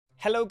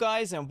Hello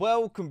guys and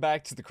welcome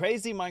back to the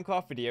crazy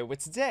Minecraft video where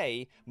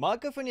today,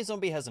 Marco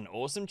Zombie has an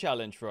awesome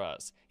challenge for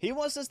us. He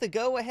wants us to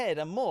go ahead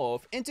and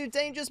morph into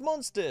dangerous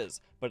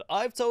monsters, but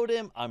I've told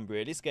him I'm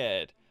really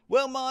scared.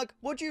 Well Mark,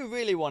 what do you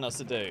really want us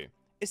to do?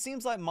 It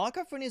seems like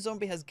Marco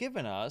Zombie has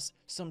given us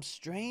some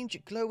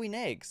strange glowing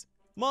eggs.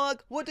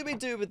 Mark, what do we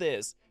do with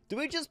this? Do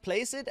we just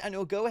place it and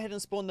it'll go ahead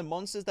and spawn the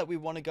monsters that we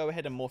want to go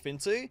ahead and morph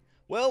into?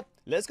 Well,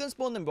 let's go and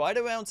spawn them right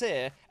around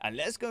here and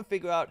let's go and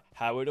figure out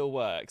how it all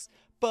works.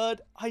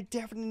 But I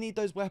definitely need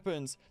those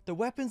weapons. The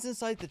weapons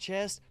inside the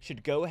chest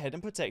should go ahead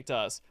and protect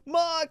us.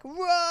 Mark,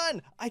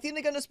 run! I think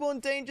they're going to spawn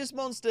dangerous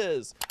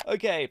monsters.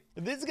 Okay,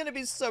 this is going to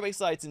be so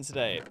exciting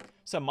today.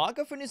 So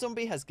Marco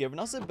Zombie has given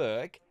us a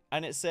book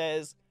and it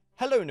says,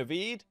 "Hello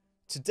Naveed.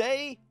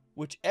 Today,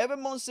 whichever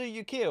monster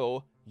you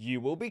kill,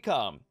 you will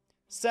become."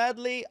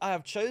 Sadly, I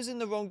have chosen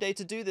the wrong day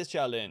to do this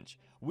challenge.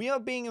 We are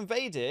being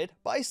invaded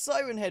by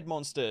Siren Head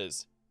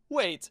monsters.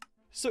 Wait,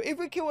 so if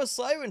we kill a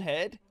Siren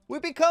Head, we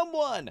become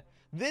one.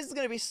 This is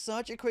going to be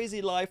such a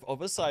crazy life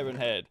of a Siren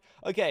Head.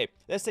 Okay,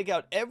 let's take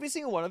out every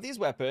single one of these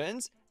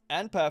weapons.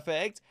 And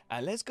perfect.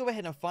 And let's go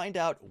ahead and find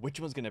out which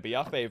one's going to be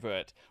our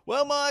favorite.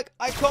 Well, Mark,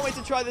 I can't wait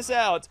to try this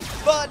out.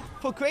 But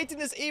for creating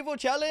this evil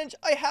challenge,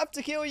 I have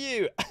to kill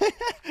you.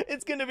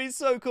 It's going to be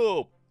so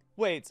cool.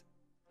 Wait.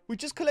 We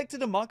just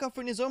collected a Marco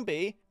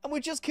Zombie, and we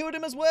just killed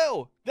him as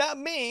well. That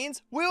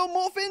means we'll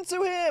morph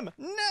into him.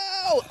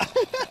 No!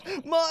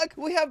 Mark,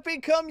 we have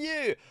become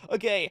you.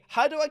 Okay,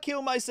 how do I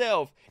kill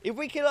myself? If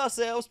we kill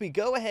ourselves, we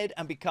go ahead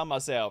and become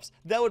ourselves.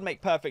 That would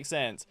make perfect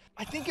sense.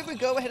 I think if we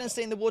go ahead and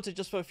stay in the water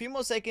just for a few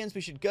more seconds,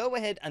 we should go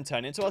ahead and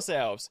turn into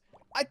ourselves.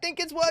 I think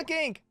it's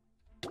working.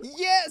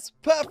 Yes,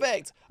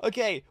 perfect.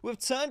 Okay, we've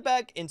turned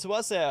back into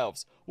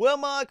ourselves. Well,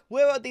 Mark,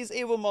 where are these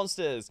evil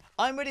monsters?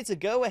 I'm ready to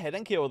go ahead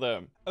and kill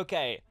them.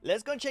 Okay,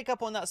 let's go and check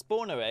up on that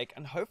spawner egg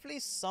and hopefully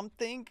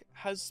something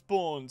has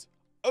spawned.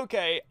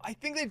 Okay, I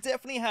think they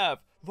definitely have.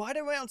 Right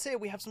around here,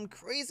 we have some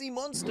crazy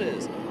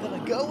monsters that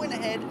are going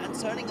ahead and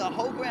turning our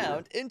whole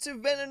ground into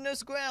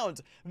venomous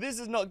ground. This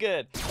is not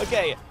good.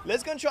 Okay,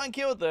 let's go and try and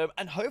kill them,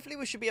 and hopefully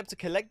we should be able to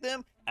collect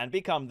them and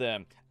become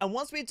them. And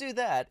once we do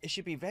that, it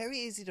should be very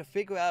easy to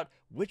figure out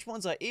which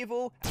ones are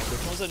evil and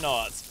which ones are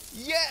not.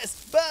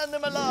 Yes, burn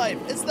them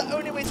alive. It's the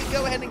only way to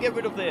go ahead and get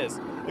rid of this.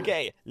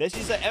 Okay, let's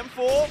use the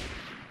M4.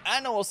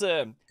 And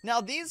awesome.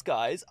 Now these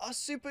guys are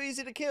super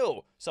easy to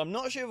kill, so I'm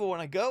not sure if I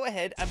want to go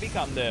ahead and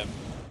become them.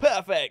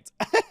 Perfect.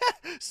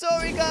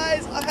 Sorry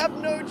guys, I have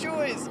no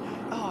choice.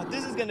 Oh,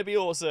 this is going to be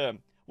awesome.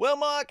 Well,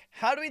 Mark,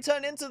 how do we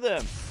turn into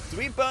them? Do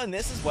we burn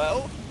this as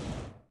well?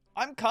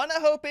 I'm kind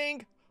of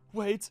hoping.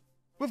 Wait,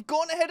 we've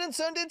gone ahead and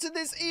turned into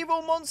this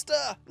evil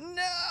monster.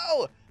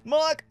 No!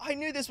 Mark, I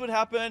knew this would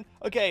happen.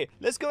 Okay,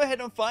 let's go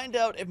ahead and find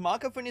out if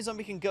Marco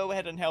Zombie can go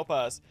ahead and help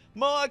us.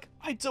 Mark,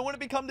 I don't want to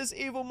become this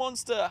evil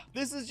monster.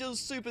 This is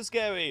just super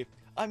scary.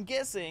 I'm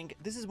guessing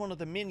this is one of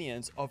the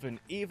minions of an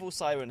evil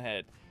Siren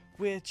Head,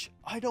 which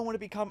I don't want to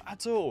become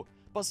at all.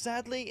 But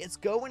sadly, it's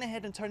going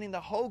ahead and turning the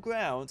whole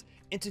ground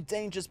into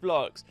dangerous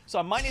blocks. So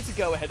I might need to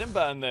go ahead and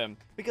burn them,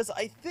 because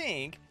I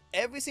think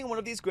every single one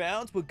of these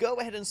grounds will go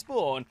ahead and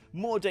spawn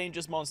more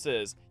dangerous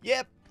monsters.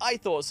 Yep, I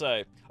thought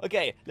so.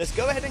 Okay, let's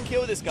go ahead and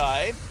kill this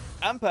guy.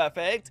 And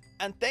perfect.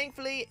 And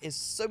thankfully, it's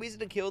so easy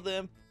to kill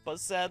them, but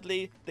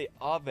sadly, they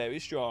are very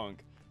strong.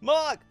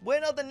 Mark,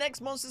 when are the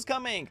next monsters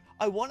coming?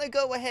 I want to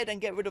go ahead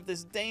and get rid of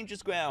this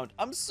dangerous ground.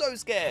 I'm so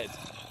scared.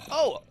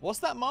 Oh, what's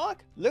that,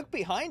 Mark? Look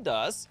behind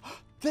us.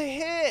 They're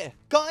here.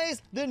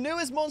 Guys, the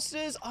newest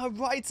monsters are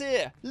right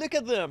here. Look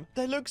at them.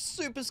 They look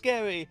super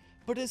scary.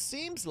 But it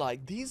seems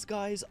like these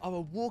guys are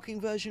a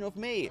walking version of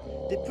me.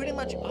 They're pretty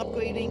much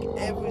upgrading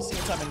every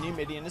single time a new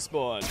minion is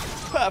spawned.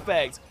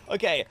 Perfect.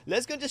 Okay,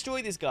 let's go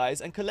destroy these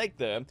guys and collect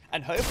them.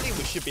 And hopefully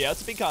we should be able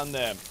to become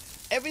them.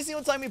 Every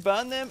single time we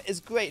burn them is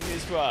great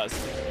news for us.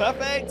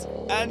 Perfect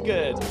and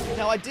good.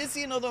 Now, I did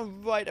see another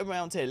one right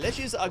around here. Let's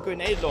use our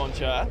grenade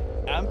launcher.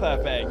 And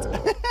perfect.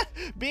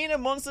 Being a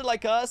monster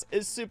like us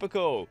is super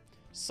cool.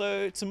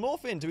 So, to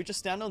morph in, do we just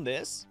stand on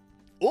this?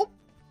 Oh,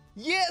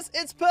 yes,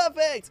 it's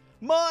perfect.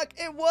 Mark,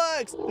 it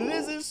works.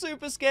 This is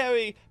super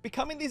scary.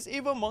 Becoming these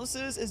evil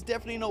monsters is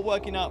definitely not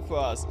working out for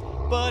us.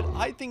 But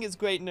I think it's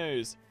great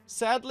news.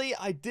 Sadly,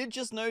 I did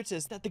just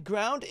notice that the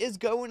ground is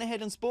going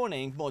ahead and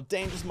spawning more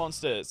dangerous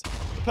monsters.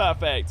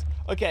 Perfect.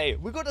 Okay,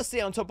 we've got to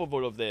stay on top of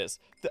all of this.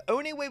 The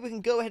only way we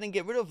can go ahead and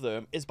get rid of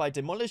them is by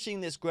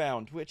demolishing this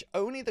ground, which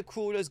only the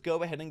crawlers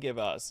go ahead and give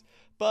us.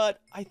 But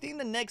I think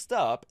the next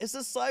up is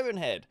the Siren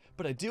Head.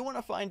 But I do want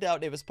to find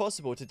out if it's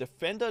possible to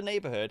defend our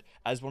neighborhood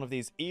as one of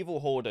these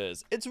evil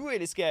hoarders. It's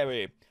really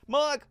scary.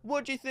 Mark,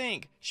 what do you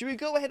think? Should we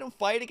go ahead and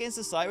fight against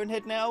the Siren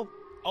Head now?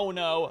 Oh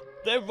no,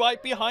 they're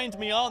right behind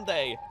me, aren't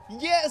they?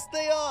 Yes,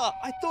 they are!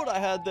 I thought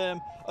I heard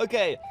them.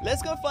 Okay,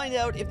 let's go find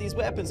out if these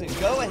weapons can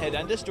go ahead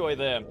and destroy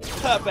them.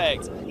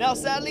 Perfect. Now,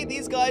 sadly,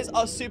 these guys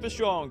are super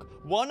strong.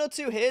 1 or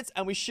 2 hits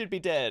and we should be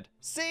dead.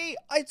 See?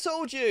 I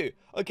told you.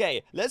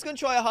 Okay, let's go and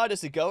try our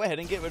hardest to go ahead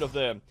and get rid of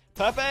them.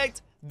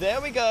 Perfect. There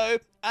we go.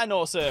 And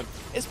awesome.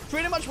 It's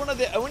pretty much one of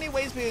the only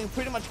ways we can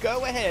pretty much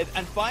go ahead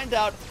and find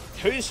out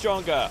who's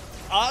stronger.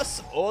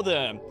 us or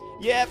them.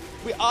 Yep,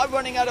 we are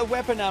running out of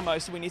weapon ammo,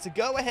 so we need to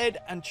go ahead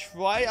and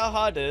try our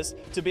hardest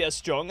to be as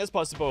strong as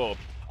possible.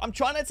 I'm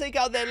trying to take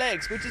out their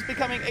legs, which is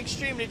becoming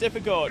extremely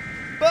difficult.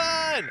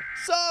 Burn!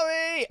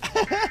 Sorry!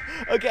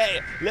 Okay,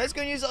 let's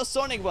go and use our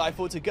sonic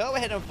rifle to go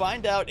ahead and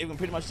find out if we can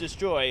pretty much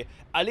destroy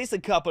at least a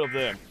couple of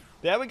them.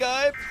 There we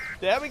go.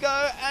 There we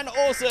go. And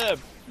awesome.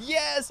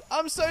 Yes,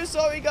 I'm so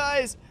sorry,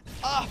 guys.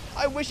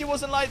 I wish it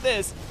wasn't like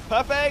this.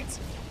 Perfect.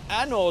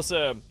 And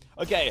awesome.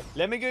 Okay,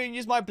 let me go and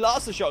use my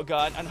blaster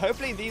shotgun, and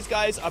hopefully these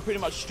guys are pretty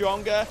much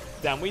stronger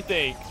than we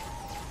think.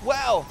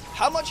 Wow,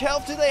 how much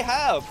health do they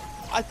have?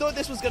 I thought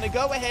this was going to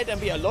go ahead and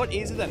be a lot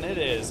easier than it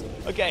is.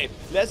 Okay,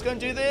 let's go and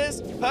do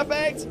this.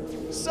 Perfect.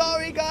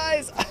 Sorry,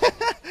 guys.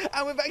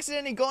 And we've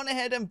accidentally gone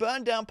ahead and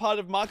burned down part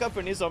of Marco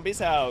Funny Zombie's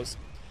house.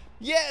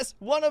 Yes,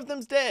 one of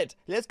them's dead.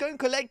 Let's go and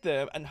collect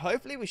them, and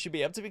hopefully we should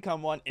be able to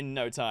become one in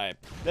no time.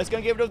 Let's go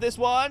and get rid of this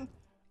one.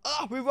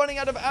 We're running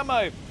out of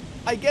ammo.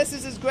 I guess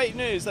this is great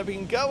news that we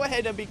can go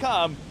ahead and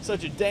become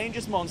such a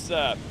dangerous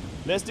monster.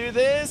 Let's do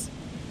this.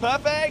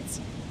 Perfect.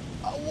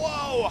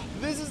 Whoa,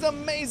 this is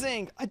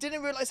amazing. I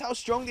didn't realize how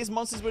strong these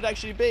monsters would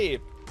actually be.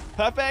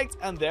 Perfect,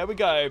 and there we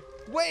go.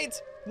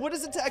 Wait, what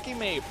is attacking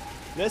me?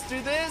 Let's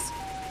do this,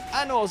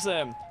 and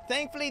awesome.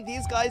 Thankfully,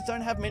 these guys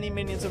don't have many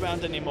minions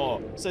around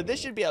anymore, so this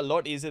should be a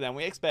lot easier than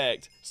we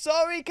expect.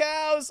 Sorry,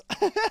 cows.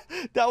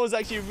 That was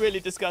actually really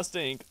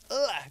disgusting.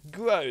 Ugh,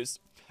 gross.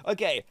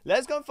 Okay,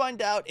 let's go and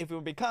find out if it will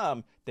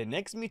become the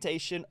next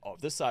mutation of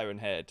the Siren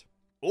Head.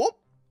 Oh,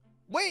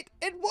 wait,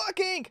 it's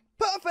working.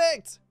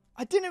 Perfect.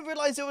 I didn't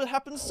realize it would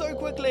happen so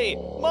quickly.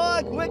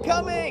 Mark, we're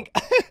coming.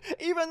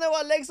 Even though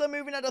our legs are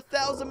moving at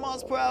 1,000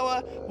 miles per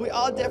hour, we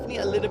are definitely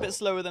a little bit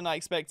slower than I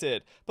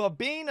expected. But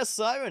being a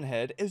Siren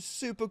Head is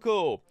super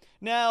cool.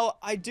 Now,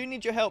 I do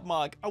need your help,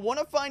 Mark. I want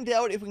to find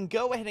out if we can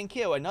go ahead and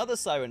kill another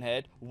Siren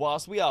Head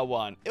whilst we are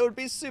one. It would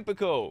be super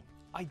cool.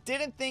 I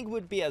didn't think it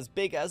would be as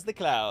big as the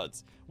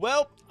clouds.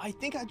 Well, I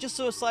think I just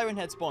saw a Siren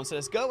Head spawn, so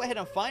let's go ahead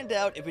and find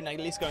out if we can at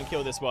least go and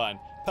kill this one.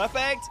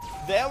 Perfect.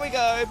 There we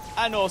go.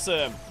 And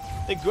awesome.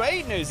 The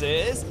great news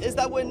is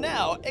that we're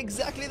now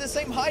exactly the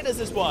same height as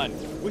this one,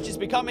 which is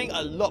becoming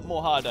a lot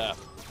more harder.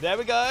 There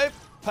we go.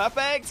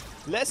 Perfect.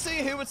 Let's see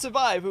who would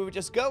survive if we would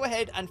just go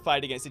ahead and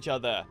fight against each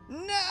other.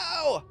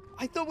 No!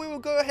 I thought we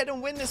would go ahead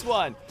and win this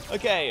one.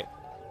 Okay.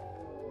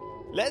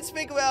 Let's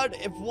figure out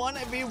if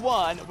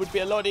 1v1 would be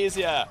a lot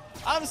easier.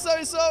 I'm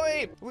so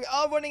sorry. We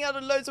are running out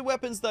of loads of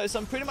weapons though, so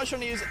I'm pretty much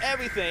trying to use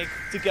everything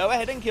to go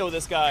ahead and kill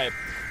this guy.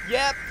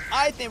 Yep,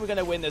 I think we're going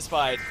to win this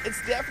fight.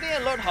 It's definitely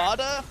a lot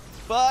harder,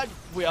 but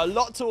we are a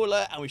lot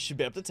taller and we should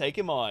be able to take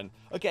him on.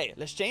 Okay,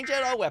 let's change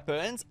out our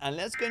weapons and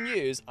let's go and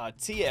use our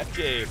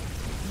TFG.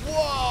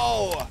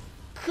 Whoa!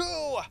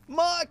 Cool!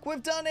 Mark,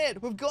 we've done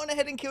it! We've gone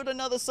ahead and killed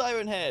another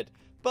Siren Head.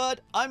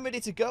 But I'm ready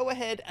to go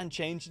ahead and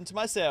change into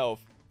myself.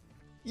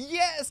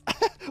 Yes!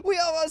 We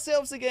are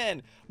ourselves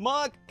again!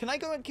 Mark, can I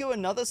go and kill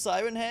another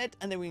Siren Head?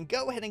 And then we can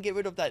go ahead and get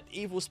rid of that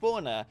evil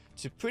spawner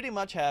to pretty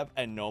much have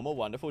a normal,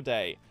 wonderful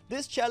day.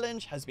 This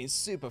challenge has been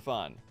super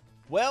fun.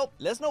 Well,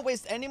 let's not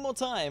waste any more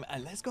time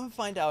and let's go and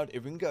find out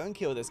if we can go and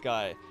kill this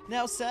guy.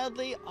 Now,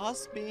 sadly,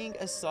 us being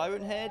a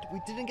Siren Head,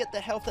 we didn't get the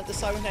health that the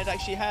Siren Head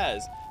actually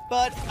has.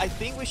 But I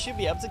think we should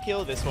be able to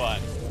kill this one.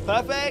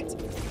 Perfect!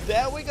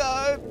 There we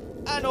go!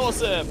 And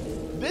awesome!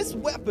 This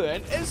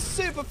weapon is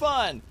super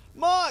fun!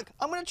 Mark,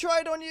 I'm going to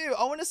try it on you.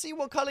 I want to see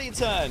what color you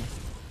turn.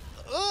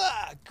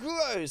 Ugh,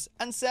 gross.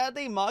 And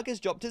sadly, Mark has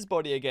dropped his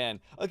body again.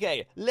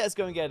 Okay, let's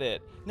go and get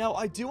it. Now,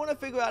 I do want to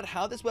figure out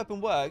how this weapon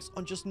works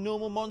on just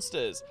normal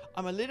monsters.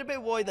 I'm a little bit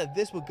worried that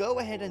this will go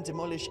ahead and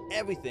demolish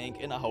everything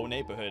in our whole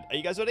neighborhood. Are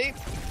you guys ready?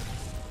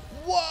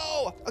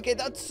 Whoa! Okay,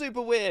 that's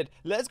super weird.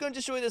 Let's go and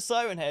destroy the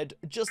Siren Head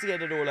just to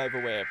get it all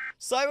over with.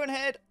 Siren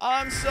Head,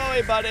 I'm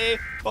sorry, buddy,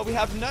 but we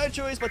have no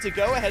choice but to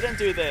go ahead and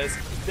do this.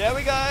 There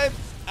we go.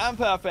 And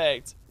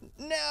perfect.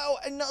 Now,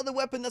 another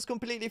weapon that's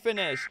completely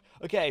finished.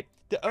 Okay,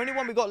 the only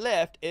one we got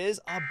left is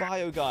our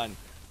biogun.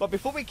 But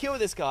before we kill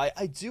this guy,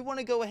 I do want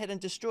to go ahead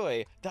and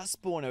destroy that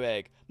spawner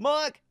egg.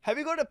 Mark, have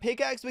you got a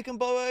pickaxe we can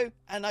borrow?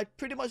 And I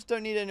pretty much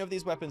don't need any of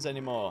these weapons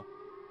anymore.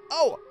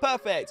 Oh,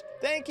 perfect.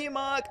 Thank you,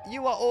 Mark.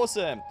 You are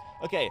awesome.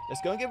 Okay, let's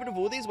go and get rid of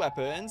all these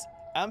weapons.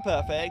 And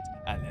perfect.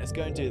 And let's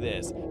go and do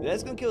this.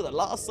 Let's go and kill the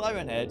last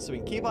Siren Head so we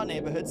can keep our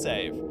neighborhood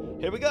safe.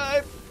 Here we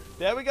go.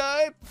 There we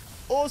go.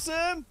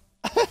 Awesome.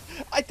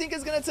 I think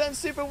it's going to turn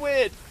super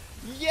weird.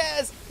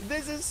 Yes,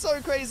 this is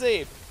so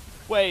crazy.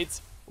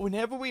 Wait,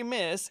 whenever we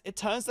miss, it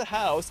turns the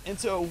house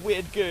into a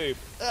weird goop.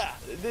 Ugh,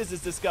 this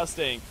is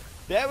disgusting.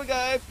 There we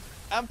go.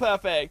 And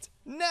perfect.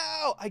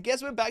 Now, I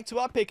guess we're back to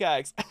our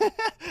pickaxe.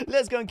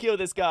 Let's go and kill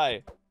this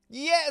guy.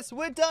 Yes,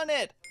 we've done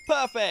it.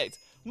 Perfect.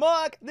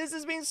 Mark, this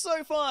has been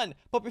so fun.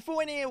 But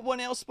before anyone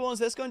else spawns,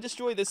 let's go and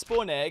destroy this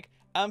spawn egg.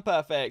 And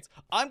perfect.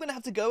 I'm going to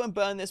have to go and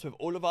burn this with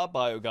all of our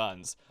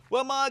bioguns.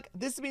 Well, Mark,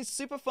 this has been a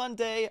super fun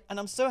day, and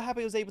I'm so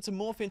happy I was able to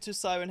morph into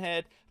Siren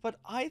Head, but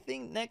I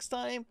think next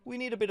time we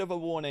need a bit of a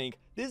warning.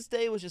 This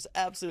day was just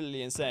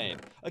absolutely insane.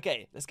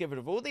 Okay, let's get rid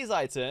of all these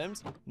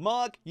items.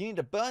 Mark, you need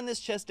to burn this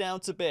chest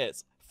down to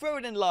bits. Throw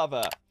it in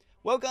lava.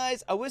 Well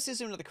guys, I will see you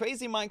soon with another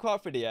crazy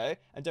Minecraft video,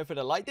 and don't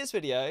forget to like this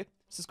video,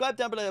 subscribe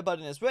down below, the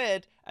button is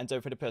red, and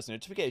don't forget to press the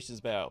notifications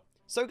bell.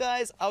 So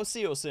guys, I'll see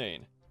you all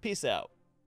soon. Peace out.